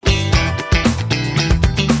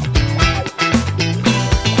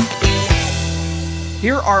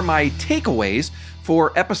Here are my takeaways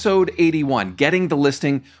for episode 81, Getting the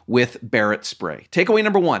Listing with Barrett Spray. Takeaway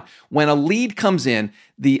number 1, when a lead comes in,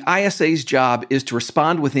 the ISA's job is to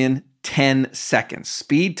respond within 10 seconds.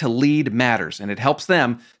 Speed to lead matters, and it helps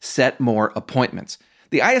them set more appointments.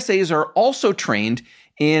 The ISAs are also trained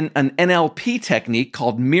in an NLP technique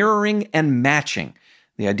called mirroring and matching.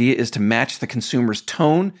 The idea is to match the consumer's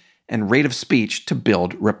tone and rate of speech to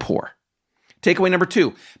build rapport. Takeaway number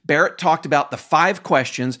 2, Barrett talked about the 5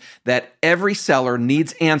 questions that every seller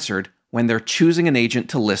needs answered when they're choosing an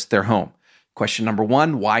agent to list their home. Question number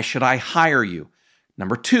 1, why should I hire you?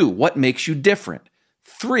 Number 2, what makes you different?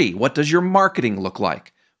 3, what does your marketing look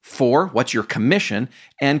like? 4, what's your commission?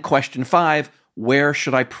 And question 5, where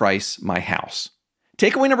should I price my house?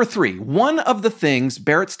 Takeaway number 3, one of the things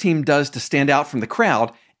Barrett's team does to stand out from the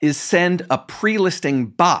crowd is send a pre-listing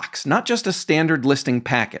box, not just a standard listing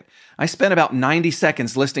packet. I spent about 90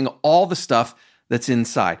 seconds listing all the stuff that's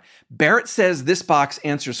inside. Barrett says this box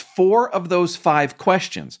answers 4 of those 5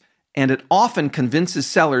 questions, and it often convinces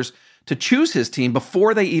sellers to choose his team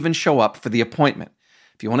before they even show up for the appointment.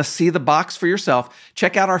 If you want to see the box for yourself,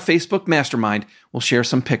 check out our Facebook Mastermind. We'll share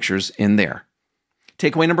some pictures in there.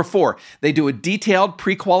 Takeaway number 4, they do a detailed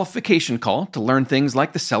pre-qualification call to learn things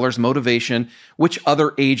like the seller's motivation, which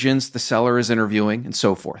other agents the seller is interviewing, and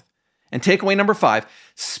so forth. And takeaway number 5,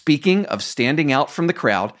 speaking of standing out from the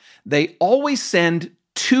crowd, they always send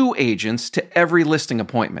 2 agents to every listing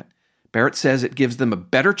appointment. Barrett says it gives them a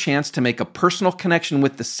better chance to make a personal connection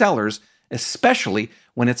with the sellers, especially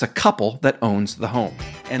when it's a couple that owns the home.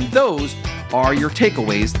 And those are your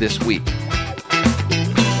takeaways this week.